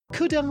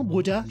Coulda,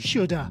 Woulda,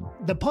 Shoulda,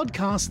 the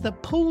podcast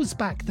that pulls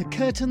back the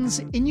curtains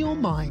in your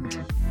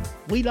mind.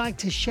 We like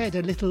to shed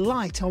a little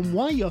light on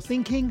why you're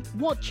thinking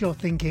what you're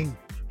thinking.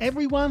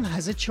 Everyone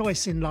has a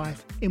choice in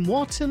life, in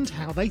what and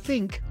how they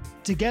think.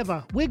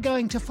 Together, we're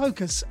going to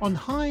focus on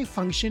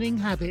high-functioning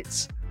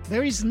habits.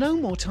 There is no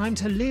more time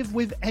to live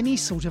with any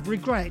sort of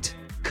regret.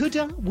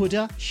 Coulda,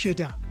 Woulda,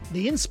 Shoulda,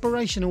 the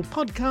inspirational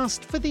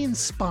podcast for the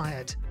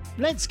inspired.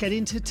 Let's get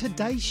into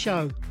today's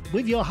show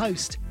with your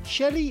host,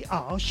 Shelley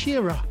R.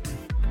 Shearer.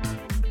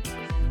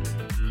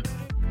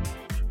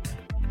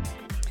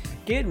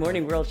 Good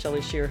morning, world.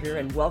 Shelley Shearer here,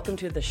 and welcome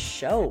to the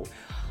show.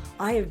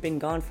 I have been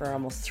gone for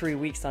almost 3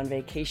 weeks on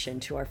vacation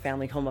to our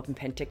family home up in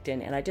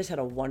Penticton, and I just had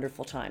a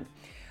wonderful time.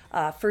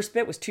 First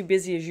bit was too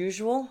busy as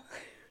usual.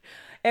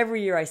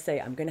 Every year I say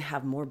I'm going to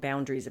have more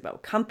boundaries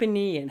about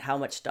company and how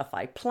much stuff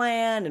I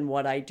plan and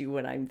what I do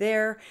when I'm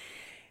there.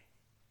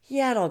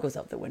 Yeah, it all goes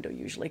out the window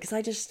usually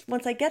because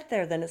once I get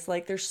there, then it's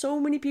like there's so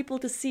many people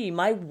to see.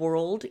 My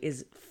world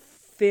is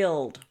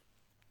filled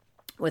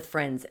with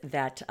friends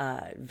that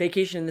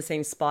vacation in the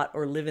same spot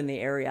or live in the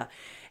area.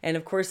 And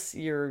of course,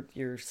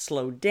 you're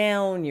slowed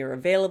down, you're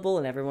available,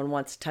 and everyone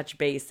wants to touch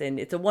base. And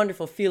it's a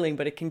wonderful feeling,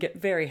 but it can get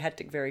very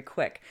hectic very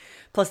quick.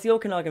 Plus, the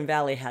Okanagan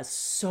Valley has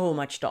so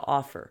much to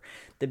offer.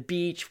 The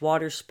beach,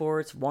 water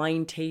sports,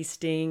 wine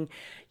tasting,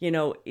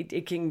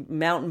 it can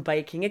mountain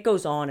biking. It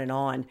goes on and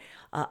on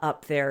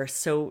up there.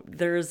 So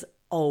there's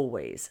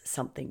always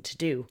something to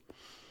do.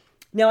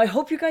 Now, I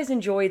hope you guys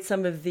enjoyed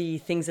some of the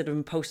things that have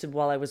been posted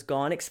while I was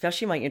gone,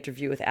 especially my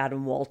interview with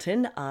Adam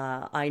Walton.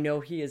 I know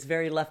he is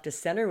very leftist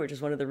center, which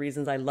is one of the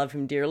reasons I love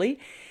him dearly.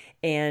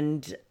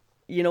 And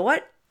you know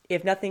what?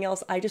 If nothing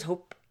else, I just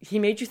hope he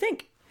made you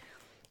think.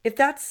 If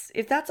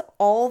that's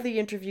all the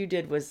interview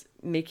did was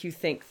make you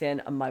think,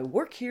 then my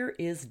work here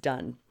is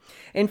done.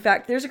 In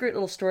fact, there's a great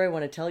little story I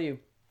want to tell you.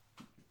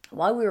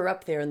 While we were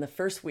up there in the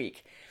first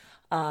week,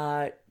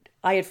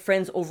 I had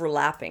friends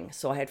overlapping.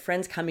 So I had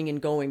friends coming and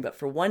going, but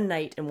for one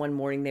night and one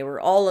morning, they were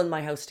all in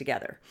my house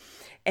together.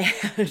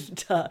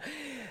 And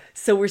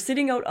so we're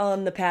sitting out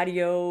on the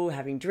patio,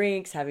 having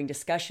drinks, having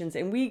discussions,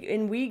 and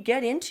we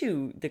get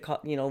into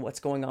what's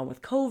going on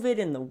with COVID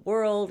in the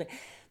world,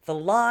 the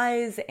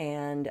lies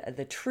and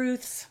the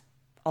truths.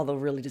 Although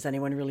really, does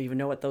anyone really even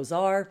know what those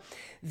are?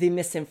 The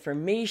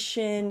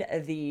misinformation,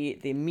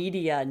 the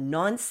media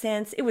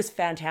nonsense. It was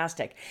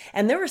fantastic.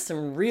 And there were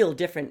some real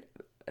different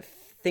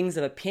things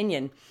of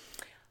opinion,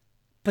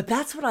 but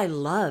that's what I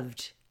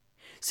loved.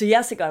 So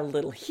yes, it got a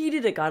little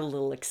heated, it got a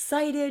little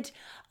excited,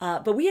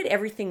 but we had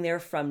everything there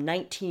from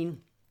 19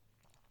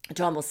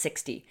 to almost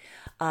 60.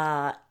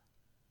 And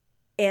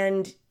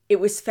it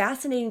was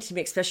fascinating to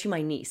me, especially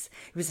my niece.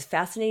 It was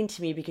fascinating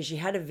to me because she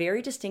had a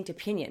very distinct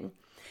opinion.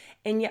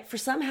 And yet for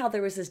somehow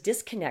there was this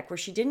disconnect where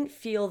she didn't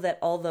feel that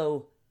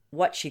although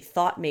what she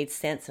thought made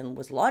sense and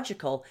was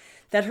logical,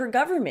 that her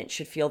government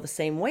should feel the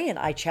same way. And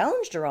I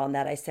challenged her on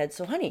that. I said,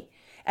 so honey,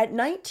 at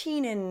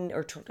 19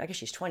 I guess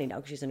she's 20 now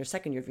because she's in her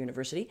second year of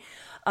university,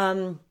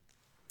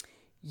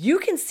 you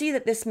can see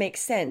that this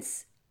makes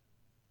sense.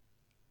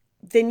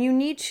 Then you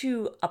need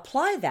to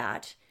apply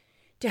that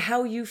to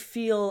how you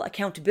feel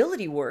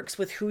accountability works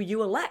with who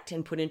you elect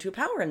and put into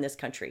power in this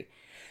country.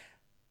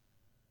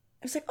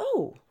 I was like,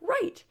 oh,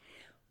 right.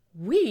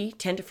 We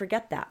tend to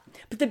forget that.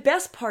 But the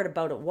best part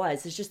about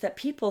it is just that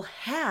people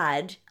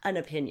had an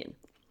opinion.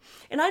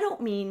 And I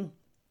don't mean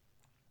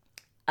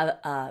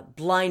a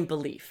blind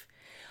belief.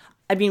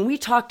 I mean, we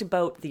talked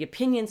about the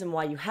opinions and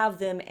why you have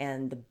them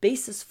and the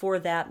basis for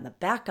that and the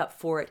backup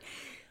for it.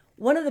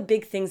 One of the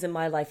big things in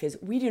my life is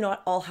we do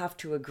not all have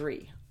to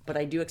agree, but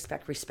I do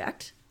expect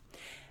respect.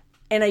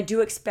 And I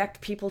do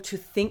expect people to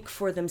think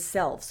for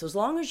themselves. So as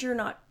long as you're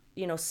not,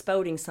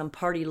 spouting some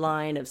party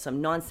line of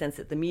some nonsense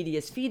that the media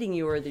is feeding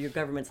you or that your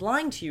government's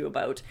lying to you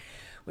about,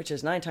 which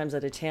is 9 times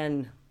out of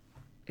 10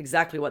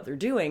 exactly what they're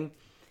doing,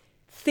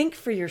 think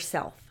for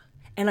yourself.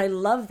 And I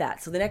love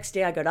that. So the next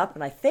day I got up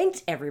and I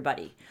thanked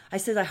everybody. I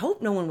said, I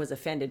hope no one was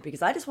offended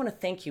because I just want to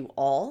thank you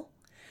all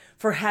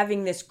for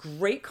having this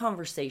great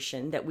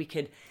conversation that we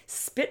could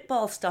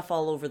spitball stuff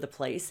all over the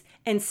place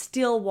and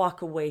still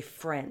walk away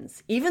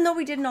friends, even though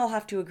we didn't all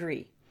have to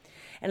agree.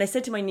 And I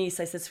said to my niece,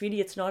 I said, sweetie,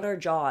 it's not our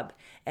job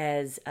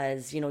as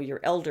your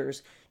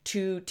elders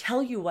to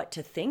tell you what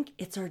to think.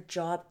 It's our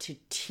job to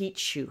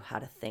teach you how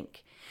to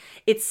think.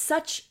 It's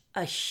such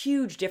a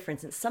huge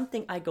difference. It's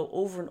something I go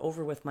over and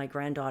over with my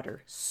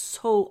granddaughter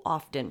so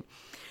often.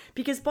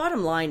 Because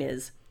bottom line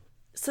is,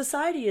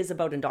 society is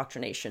about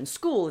indoctrination.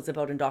 School is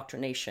about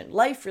indoctrination.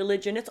 Life,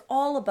 religion, it's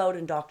all about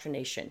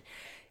indoctrination.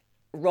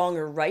 Wrong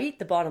or right,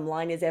 the bottom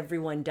line is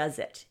everyone does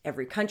it.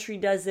 Every country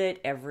does it.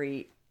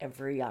 Every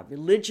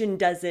religion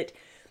does it.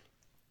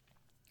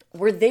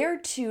 We're there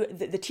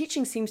the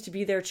teaching seems to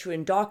be there to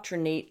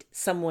indoctrinate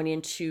someone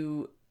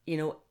into,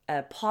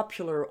 a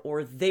popular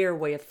or their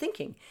way of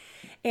thinking.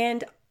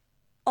 And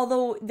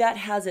although that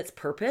has its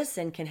purpose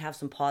and can have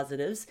some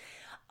positives,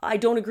 I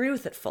don't agree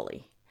with it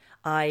fully.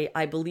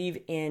 I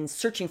believe in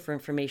searching for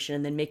information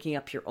and then making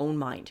up your own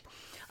mind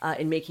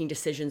and making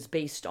decisions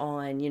based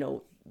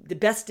on, the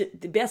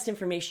best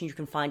information you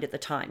can find at the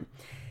time.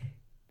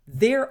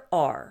 There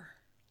are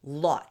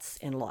lots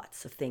and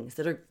lots of things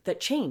that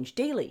change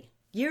daily,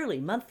 yearly,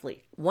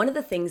 monthly. One of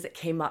the things that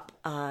came up,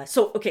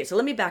 so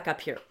let me back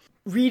up here.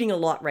 Reading a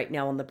lot right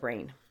now on the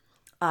brain.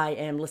 I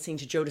am listening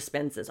to Joe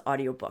Dispenza's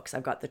audiobooks.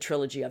 I've got the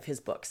trilogy of his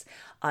books.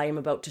 I am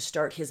about to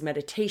start his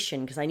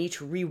meditation because I need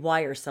to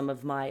rewire some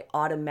of my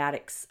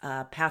automatics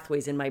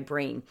pathways in my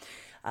brain.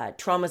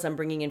 Traumas I'm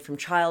bringing in from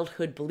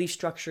childhood, belief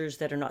structures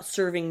that are not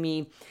serving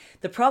me.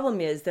 The problem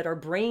is that our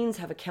brains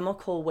have a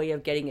chemical way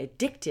of getting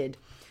addicted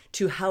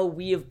to how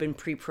we have been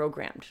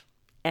pre-programmed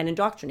and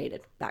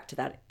indoctrinated, back to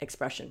that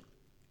expression.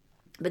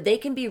 But they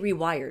can be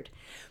rewired,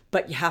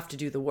 but you have to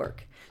do the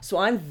work. So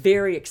I'm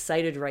very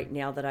excited right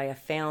now that I have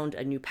found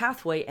a new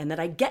pathway and that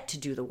I get to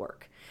do the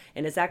work.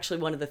 And it's actually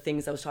one of the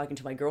things I was talking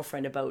to my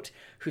girlfriend about,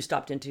 who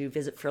stopped in to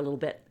visit for a little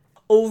bit.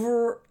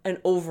 Over and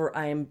over,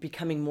 I am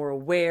becoming more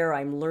aware,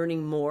 I'm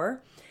learning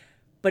more.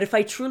 But if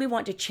I truly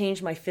want to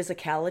change my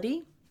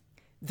physicality,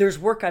 there's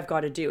work I've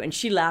got to do. And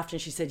she laughed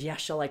and she said, yeah,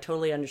 Shell, I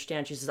totally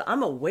understand. She says,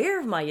 I'm aware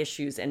of my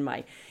issues and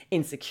my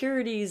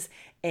insecurities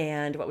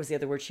and what was the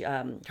other word?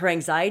 Her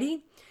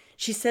anxiety.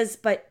 She says,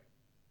 but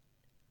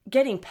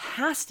getting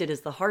past it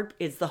is the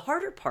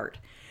harder part.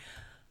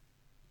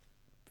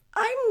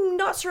 I'm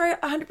not sure I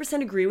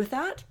 100% agree with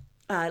that.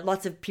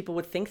 Lots of people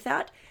would think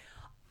that.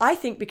 I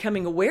think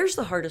becoming aware is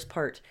the hardest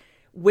part.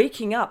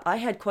 Waking up, I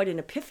had quite an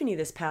epiphany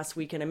this past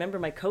week, and I remember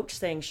my coach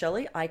saying,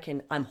 Shelley,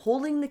 I'm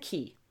holding the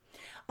key.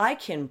 I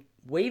can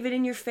wave it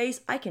in your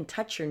face, I can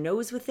touch your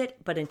nose with it,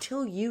 but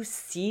until you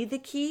see the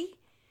key,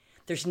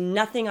 there's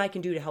nothing I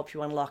can do to help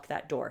you unlock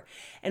that door.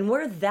 And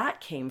where that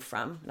came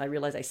from, and I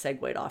realize I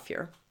segued off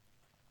here,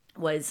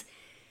 was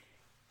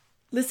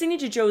listening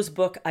to Joe's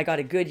book. I got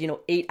a good,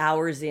 8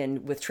 hours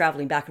in with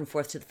traveling back and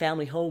forth to the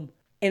family home.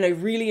 And I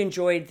really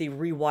enjoyed the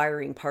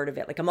rewiring part of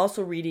it. Like, I'm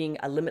also reading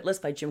Limitless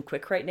by Jim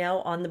Kwik right now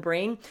on the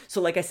brain. So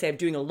like I say, I'm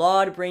doing a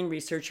lot of brain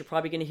research. You're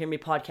probably going to hear me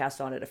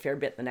podcast on it a fair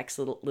bit the next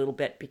little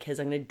bit, because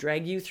I'm going to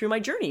drag you through my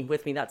journey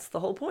with me. That's the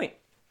whole point.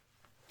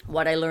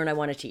 What I learn, I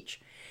want to teach.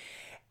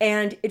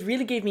 And it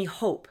really gave me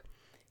hope.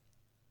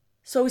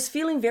 So I was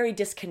feeling very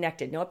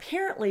disconnected. Now,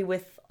 apparently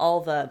with all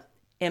the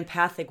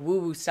empathic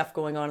woo-woo stuff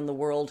going on in the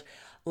world,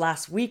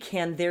 last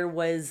weekend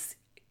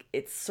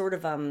it's sort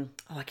of, I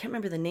can't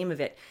remember the name of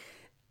it.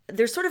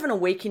 There's sort of an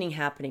awakening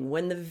happening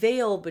when the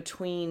veil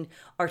between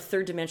our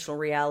third dimensional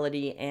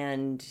reality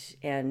and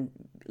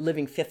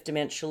living fifth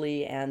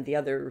dimensionally and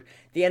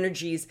the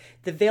energies,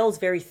 the veil is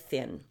very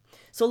thin.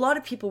 So a lot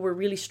of people were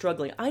really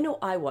struggling. I know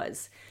I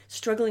was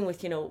struggling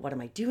with, what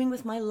am I doing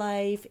with my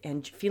life,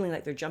 and feeling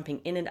like they're jumping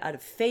in and out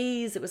of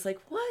phase. It was like,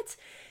 what?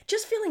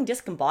 Just feeling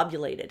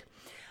discombobulated.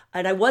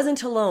 And I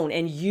wasn't alone,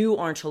 and you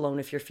aren't alone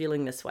if you're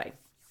feeling this way.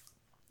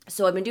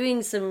 So I've been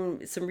doing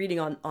some reading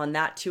on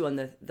that too, on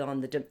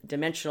the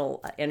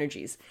dimensional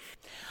energies.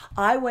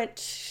 I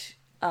went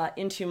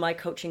into my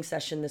coaching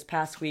session this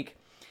past week,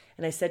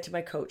 and I said to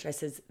my coach, I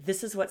says,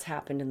 this is what's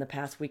happened in the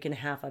past week and a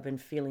half. I've been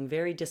feeling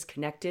very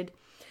disconnected.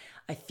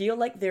 I feel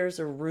like there's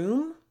a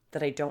room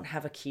that I don't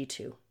have a key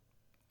to.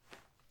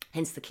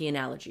 Hence the key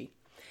analogy.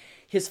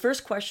 His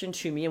first question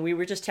to me, and we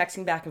were just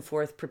texting back and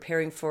forth,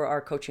 preparing for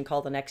our coaching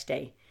call the next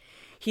day.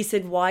 He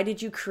said, why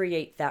did you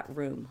create that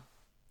room?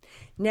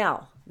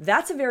 Now,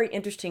 that's a very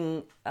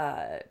interesting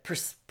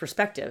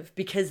perspective,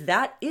 because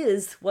that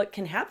is what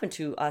can happen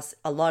to us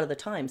a lot of the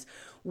times.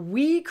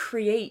 We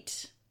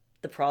create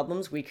the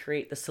problems, we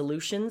create the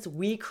solutions,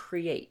 we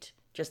create.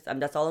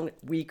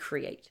 We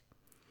create.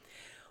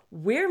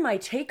 Where my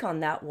take on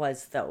that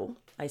was, though,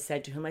 I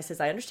said to him,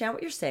 I understand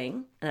what you're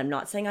saying, and I'm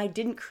not saying I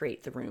didn't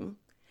create the room,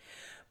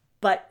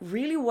 but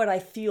really what I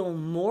feel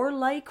more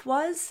like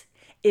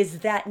is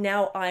that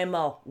now I'm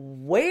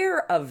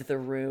aware of the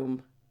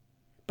room,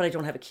 but I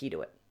don't have a key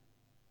to it.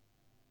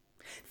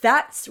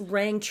 That's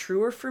rang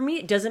truer for me.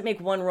 It doesn't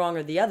make one wrong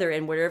or the other.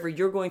 And whatever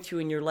you're going through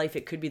in your life,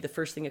 it could be the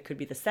first thing, it could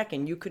be the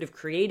second. You could have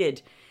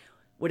created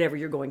whatever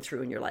you're going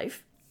through in your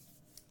life.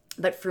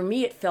 But for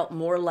me, it felt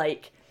more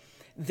like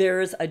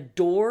there's a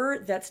door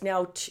that's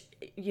now,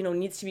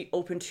 needs to be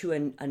open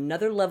to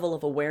another level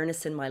of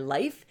awareness in my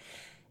life.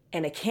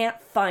 And I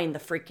can't find the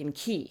freaking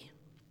key.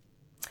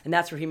 And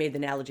that's where he made the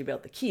analogy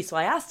about the key. So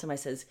I asked him, I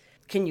says,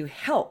 can you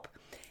help?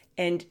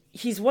 And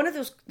he's one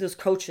of those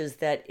coaches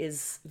that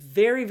is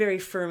very, very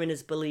firm in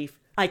his belief,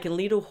 I can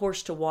lead a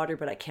horse to water,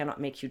 but I cannot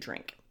make you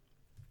drink.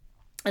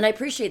 And I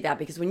appreciate that,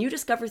 because when you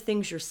discover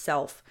things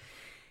yourself,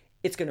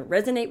 it's going to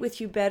resonate with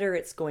you better,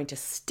 it's going to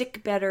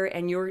stick better,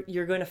 and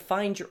you're going to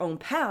find your own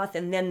path.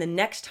 And then the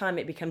next time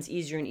it becomes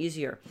easier and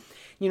easier.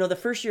 The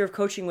first year of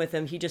coaching with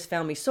him, he just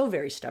found me so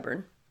very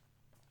stubborn.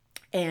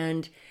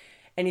 And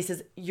he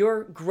says,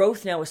 your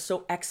growth now is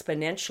so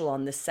exponential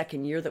on this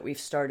second year that we've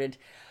started,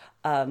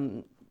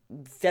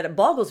 that it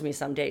boggles me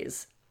some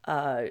days,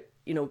 when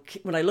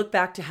I look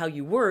back to how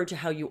you were to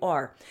how you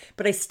are,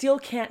 but I still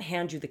can't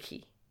hand you the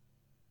key.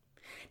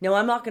 Now,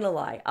 I'm not going to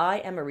lie. I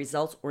am a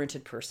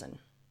results-oriented person.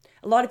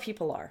 A lot of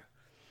people are.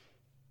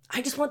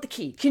 I just want the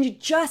key. Can you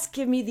just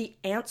give me the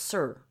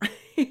answer?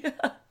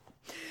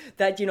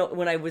 That,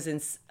 when I was in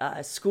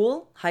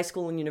school, high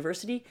school and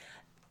university,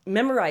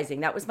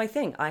 memorizing, that was my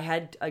thing. I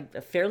had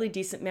a fairly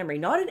decent memory,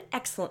 not an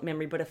excellent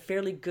memory, but a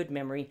fairly good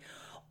memory.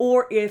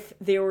 Or if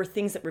there were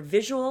things that were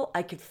visual,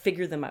 I could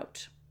figure them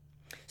out.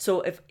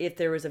 So if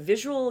there was a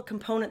visual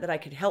component that I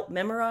could help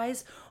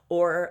memorize,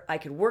 or I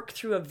could work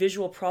through a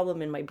visual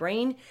problem in my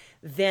brain,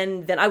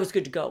 then I was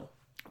good to go.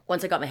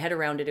 Once I got my head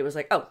around it, it was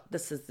like, oh,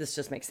 this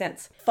just makes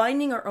sense.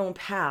 Finding our own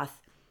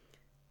path,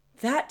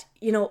 that,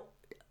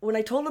 when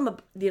I told him,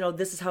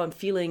 this is how I'm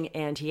feeling,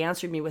 and he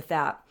answered me with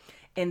that.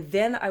 And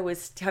then I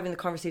was having the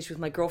conversation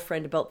with my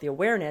girlfriend about the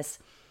awareness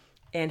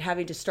and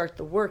having to start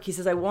the work. He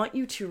says, I want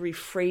you to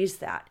rephrase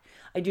that.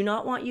 I do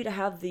not want you to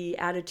have the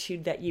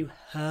attitude that you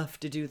have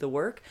to do the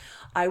work.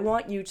 I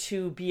want you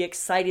to be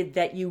excited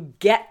that you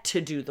get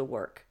to do the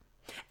work.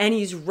 And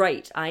he's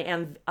right. I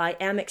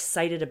am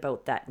excited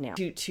about that now,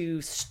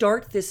 to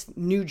start this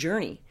new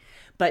journey.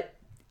 But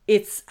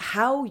it's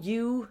how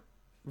you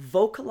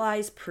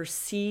vocalize,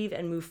 perceive,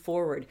 and move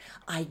forward.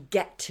 I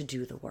get to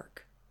do the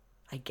work.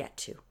 I get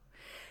to.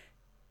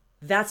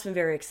 That's been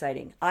very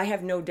exciting. I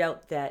have no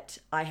doubt that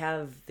I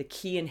have the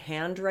key in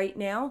hand right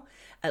now.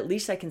 At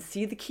least I can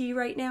see the key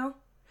right now.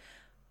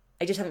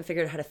 I just haven't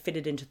figured out how to fit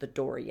it into the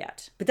door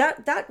yet. But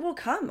that will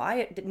come.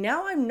 I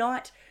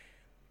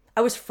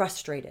was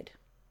frustrated.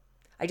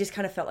 I just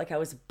kind of felt like I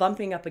was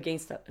bumping up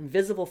against an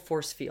invisible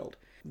force field.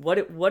 What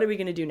are we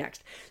going to do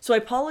next? So I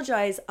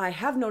apologize. I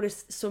have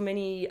noticed so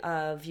many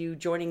of you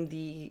joining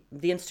the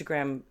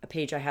Instagram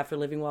page I have for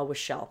Living Well with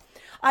Shell.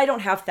 I don't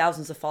have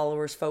thousands of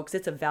followers, folks.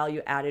 It's a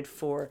value added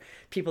for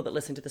people that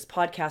listen to this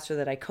podcast or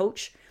that I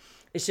coach.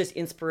 It's just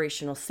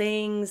inspirational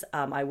sayings.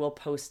 I will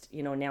post,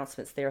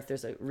 announcements there if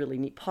there's a really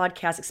neat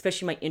podcast,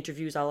 especially my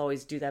interviews. I'll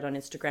always do that on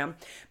Instagram.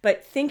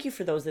 But thank you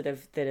for those that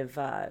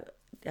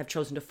have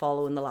chosen to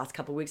follow in the last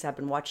couple of weeks. I've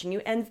been watching you,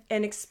 and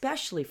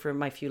especially for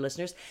my few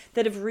listeners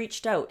that have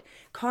reached out,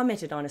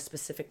 commented on a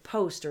specific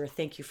post or a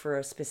thank you for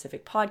a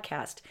specific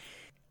podcast.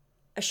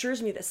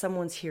 Assures me that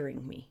someone's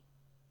hearing me,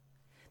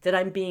 that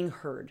I'm being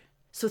heard.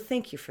 So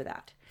thank you for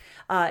that.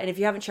 And if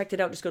you haven't checked it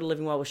out, just go to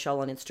Living Well with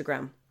Shell on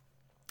Instagram.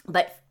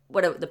 But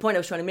the point I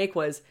was trying to make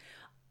was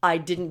I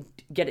didn't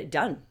get it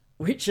done.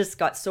 We just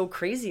got so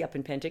crazy up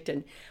in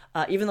Penticton,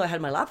 even though I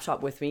had my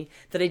laptop with me,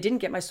 that I didn't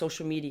get my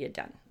social media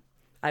done.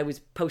 I was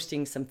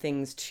posting some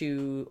things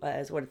to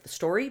the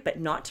story, but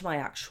not to my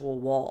actual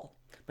wall.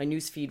 My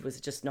newsfeed was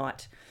just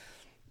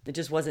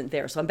wasn't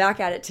there. So I'm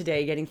back at it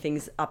today, getting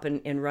things up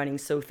and running.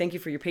 So thank you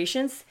for your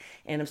patience,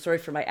 and I'm sorry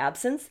for my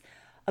absence.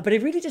 But I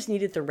really just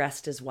needed the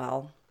rest as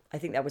well. I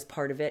think that was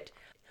part of it.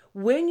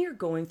 When you're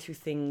going through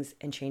things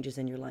and changes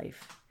in your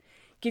life,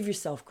 give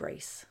yourself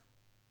grace.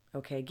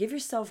 Okay? Give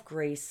yourself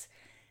grace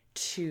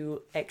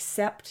to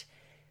accept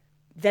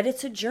that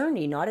it's a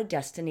journey, not a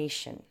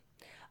destination.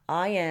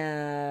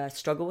 I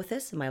struggle with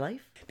this in my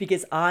life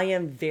because I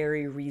am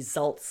very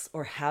results,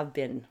 or have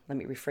been, let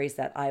me rephrase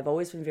that. I've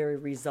always been very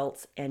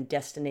results and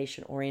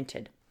destination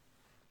oriented.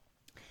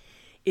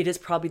 It is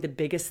probably the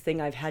biggest thing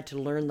I've had to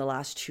learn the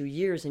last 2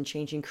 years in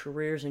changing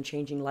careers and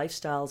changing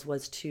lifestyles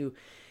was to,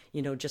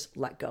 just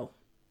let go.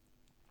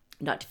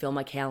 Not to fill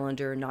my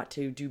calendar, not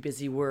to do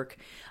busy work,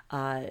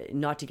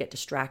 not to get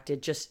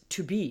distracted, just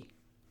to be.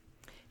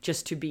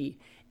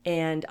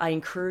 And I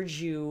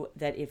encourage you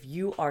that if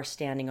you are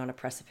standing on a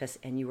precipice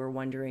and you are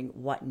wondering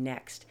what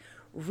next,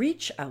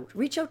 reach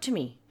out to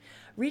me.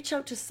 Reach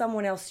out to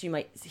someone else you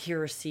might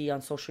hear or see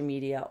on social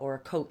media, or a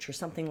coach or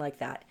something like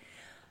that.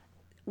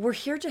 We're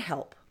here to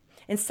help.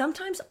 And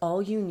sometimes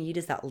all you need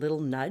is that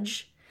little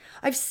nudge.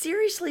 I've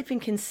seriously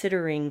been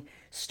considering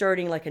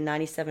starting like a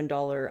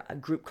 $97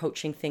 group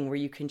coaching thing where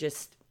you can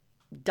just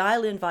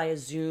dial in via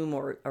Zoom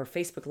or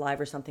Facebook Live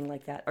or something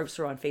like that, or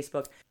on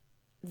Facebook.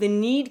 The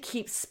need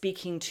keeps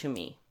speaking to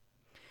me.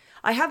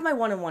 I have my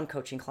one-on-one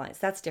coaching clients.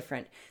 That's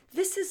different.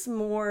 This is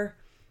more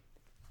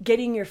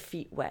getting your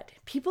feet wet.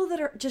 People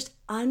that are just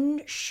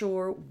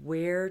unsure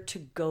where to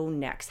go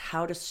next,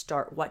 how to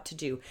start, what to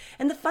do.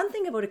 And the fun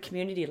thing about a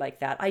community like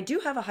that, I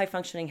do have a High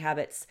Functioning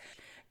Habits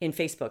in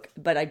Facebook,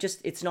 but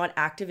it's not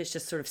active. It's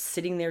just sort of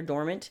sitting there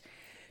dormant.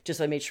 Just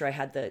so I made sure I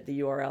had the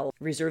URL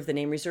reserved, the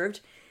name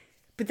reserved.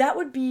 But that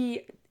would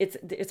be,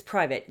 it's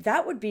private.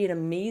 That would be an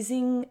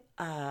amazing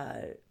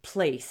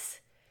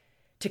place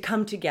to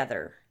come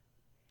together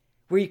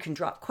where you can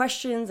drop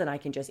questions and I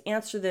can just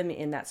answer them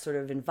in that sort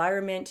of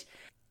environment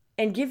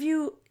and give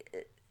you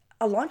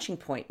a launching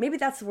point. Maybe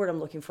that's the word I'm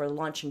looking for, a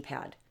launching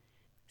pad.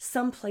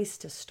 Some place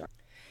to start.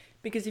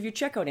 Because if you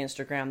check out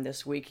Instagram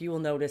this week, you will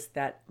notice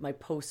that my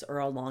posts are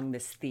along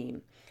this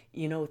theme.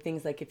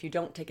 Things like if you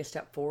don't take a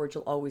step forward,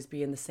 you'll always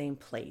be in the same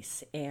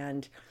place.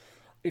 And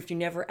if you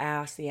never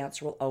ask, the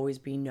answer will always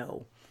be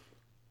no.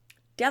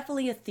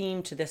 Definitely a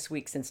theme to this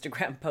week's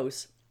Instagram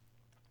post.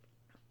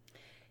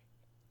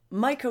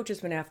 My coach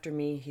has been after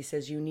me. He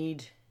says, you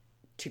need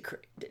to,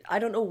 I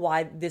don't know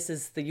why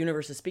the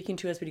universe is speaking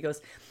to us, but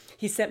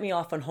he sent me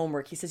off on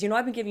homework. He says,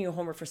 I've been giving you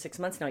homework for 6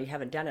 months now. You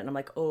haven't done it. And I'm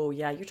like, oh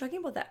yeah, you're talking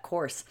about that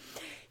course.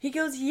 He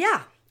goes,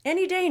 yeah,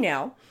 any day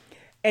now.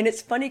 And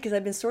it's funny because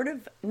I've been sort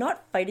of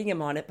not fighting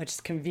him on it, but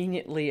just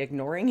conveniently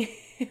ignoring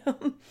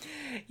him.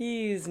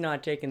 He's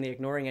not taking the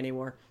ignoring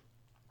anymore.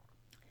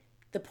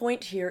 The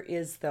point here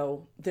is,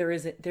 though,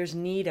 there's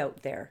need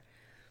out there.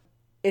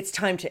 It's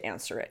time to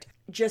answer it.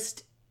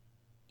 Just,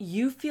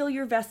 you feel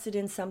you're vested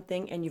in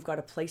something and you've got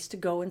a place to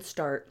go and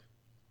start.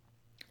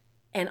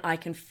 And I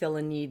can fill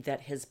a need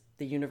that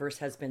the universe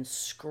has been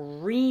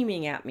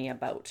screaming at me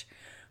about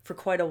for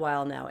quite a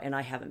while now, and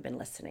I haven't been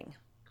listening.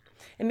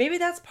 And maybe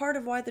that's part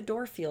of why the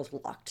door feels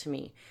locked to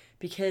me,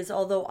 because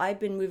although I've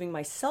been moving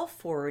myself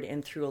forward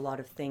and through a lot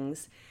of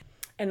things,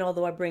 and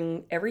although I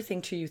bring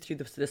everything to you through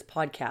this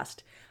podcast,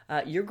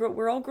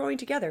 we're all growing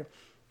together.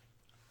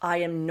 I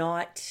am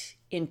not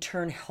in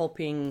turn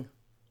helping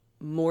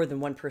more than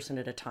one person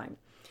at a time.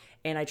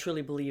 And I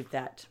truly believe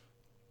that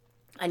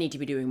I need to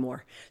be doing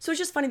more. So it's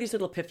just funny, these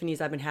little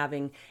epiphanies I've been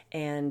having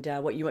and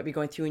what you might be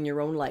going through in your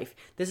own life.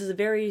 This is a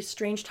very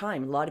strange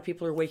time. A lot of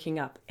people are waking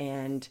up,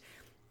 and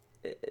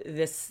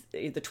the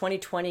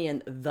 2020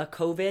 and the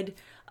COVID,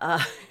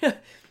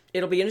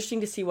 it'll be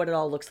interesting to see what it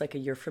all looks like a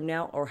year from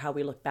now, or how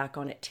we look back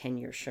on it 10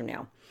 years from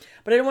now.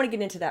 But I don't want to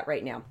get into that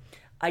right now.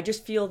 I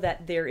just feel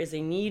that there is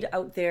a need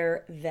out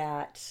there,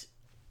 that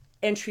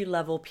entry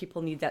level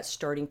people need that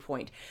starting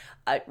point.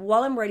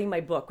 While I'm writing my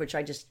book, which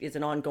is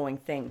an ongoing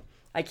thing,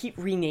 I keep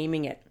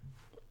renaming it.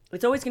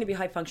 It's always going to be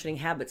High Functioning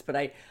Habits,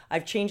 but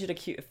I've changed it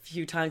a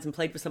few times and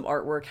played with some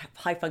artwork.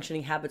 High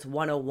Functioning Habits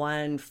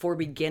 101 for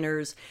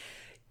beginners,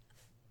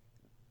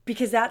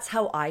 because that's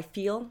how I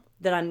feel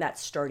that I'm that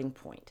starting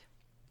point.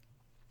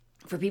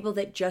 For people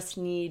that just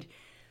need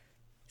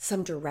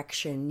some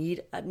direction,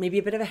 need maybe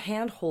a bit of a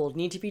handhold,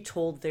 need to be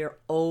told they're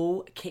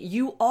okay.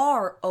 You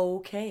are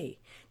okay,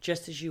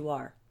 just as you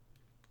are.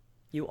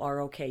 You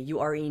are okay. You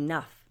are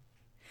enough.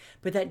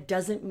 But that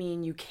doesn't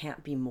mean you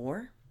can't be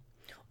more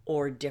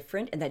or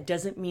different. And that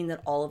doesn't mean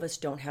that all of us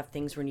don't have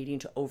things we're needing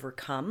to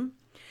overcome.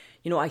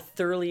 You know, I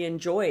thoroughly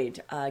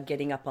enjoyed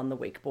getting up on the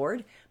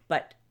wakeboard,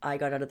 but I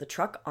got out of the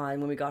truck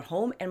when we got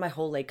home, and my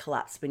whole leg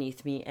collapsed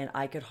beneath me, and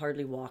I could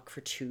hardly walk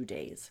for 2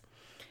 days.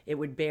 It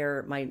would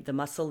bear the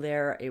muscle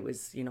there. It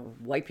was,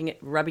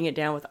 rubbing it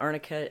down with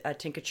arnica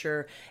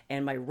tincture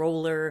and my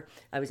roller.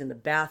 I was in the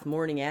bath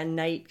morning and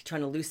night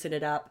trying to loosen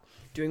it up,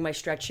 doing my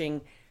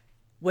stretching.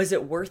 Was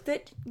it worth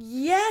it?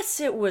 Yes,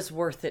 it was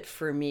worth it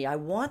for me. I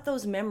want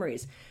those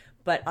memories,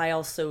 but I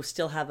also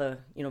still have a,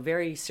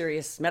 very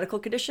serious medical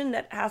condition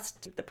that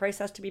the price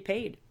has to be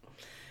paid,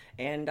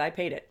 and I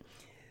paid it.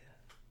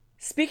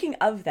 Speaking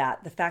of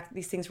that, the fact that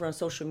these things were on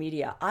social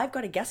media, I've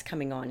got a guest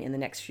coming on in the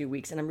next few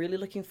weeks, and I'm really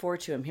looking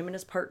forward to him. Him and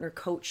his partner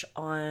coach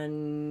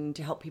to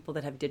help people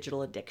that have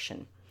digital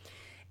addiction.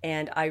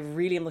 And I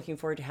really am looking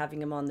forward to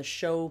having him on the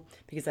show,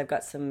 because I've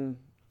got some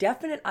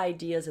definite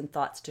ideas and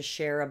thoughts to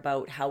share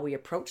about how we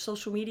approach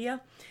social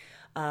media.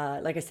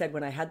 Like I said,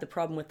 when I had the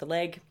problem with the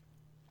leg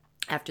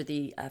after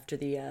the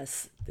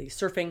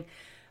surfing,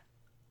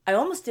 I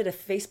almost did a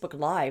Facebook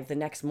Live the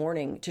next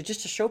morning to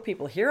show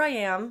people, here I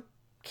am.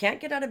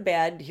 Can't get out of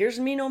bed. Here's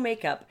me, no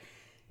makeup.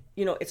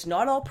 It's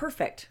not all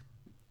perfect.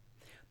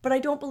 But I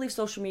don't believe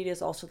social media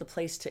is also the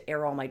place to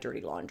air all my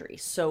dirty laundry.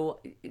 So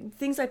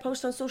things I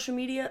post on social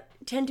media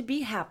tend to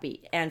be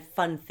happy and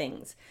fun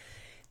things.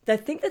 I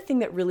think the thing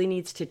that really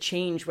needs to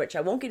change, which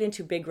I won't get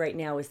into big right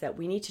now, is that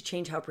we need to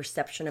change our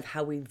perception of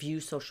how we view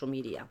social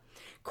media.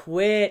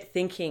 Quit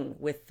thinking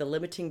with the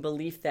limiting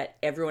belief that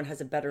everyone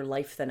has a better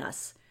life than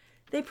us.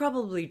 They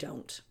probably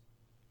don't.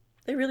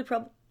 They really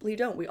probably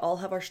don't. We all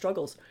have our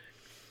struggles.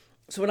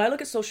 So when I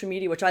look at social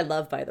media, which I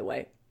love, by the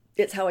way,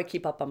 it's how I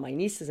keep up on my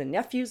nieces and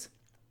nephews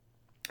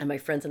and my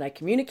friends and I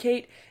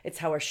communicate. It's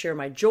how I share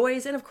my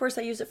joys. And of course,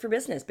 I use it for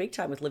business big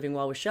time with Living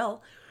Well with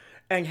Shell,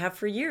 and have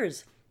for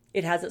years.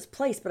 It has its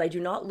place, but I do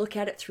not look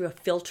at it through a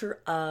filter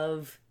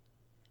of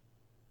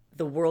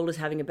the world is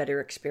having a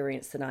better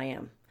experience than I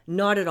am.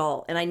 Not at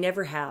all. And I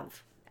never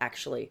have,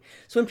 actually.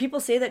 So when people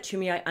say that to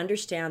me, I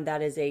understand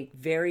that is a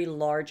very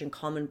large and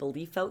common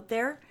belief out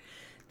there,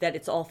 that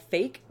it's all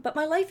fake, but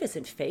my life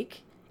isn't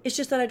fake. It's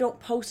just that I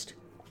don't post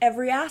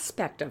every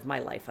aspect of my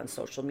life on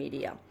social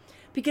media,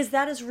 because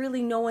that is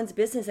really no one's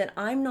business. And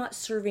I'm not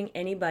serving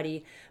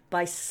anybody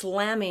by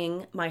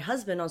slamming my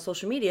husband on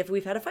social media if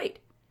we've had a fight.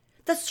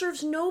 That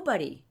serves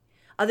nobody,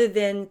 other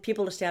than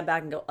people to stand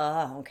back and go,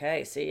 oh,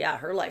 okay, see, yeah,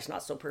 her life's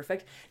not so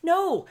perfect.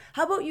 No,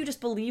 how about you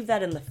just believe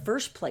that in the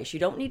first place? You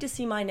don't need to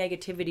see my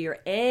negativity or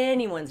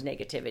anyone's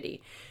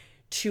negativity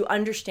to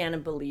understand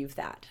and believe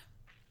that.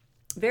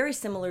 Very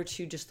similar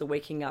to just the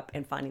waking up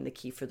and finding the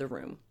key for the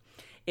room.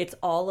 It's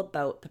all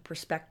about the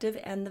perspective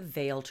and the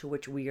veil to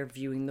which we are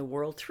viewing the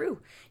world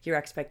through, your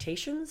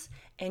expectations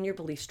and your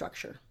belief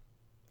structure.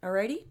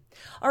 Alrighty?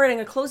 All right, I'm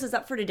going to close this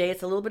up for today.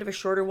 It's a little bit of a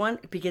shorter one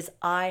because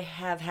I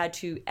have had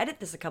to edit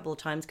this a couple of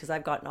times because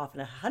I've gotten off in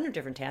 100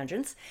 different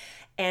tangents.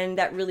 And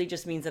that really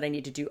just means that I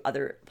need to do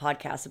other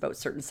podcasts about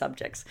certain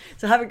subjects.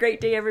 So have a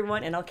great day,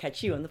 everyone, and I'll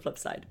catch you on the flip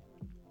side.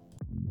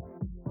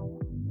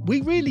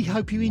 We really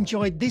hope you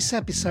enjoyed this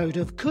episode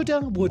of Coulda,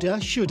 Woulda,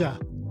 Shoulda.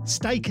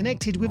 Stay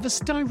connected with us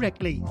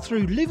directly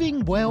through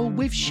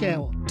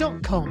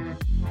livingwellwithshell.com.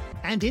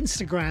 and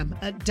Instagram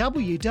at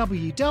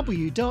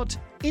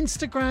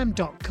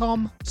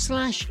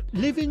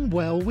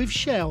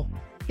www.instagram.com/livingwellwithshell.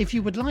 If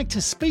you would like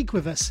to speak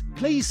with us,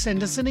 please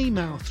send us an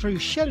email through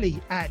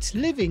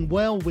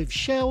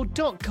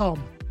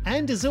shelley@livingwellwithshell.com.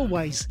 And as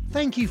always,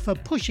 thank you for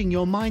pushing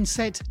your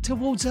mindset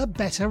towards a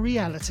better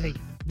reality.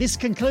 This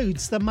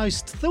concludes the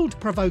most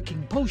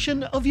thought-provoking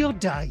portion of your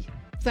day.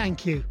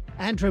 Thank you.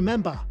 And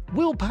remember,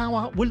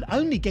 willpower will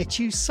only get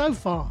you so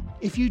far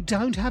if you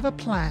don't have a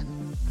plan.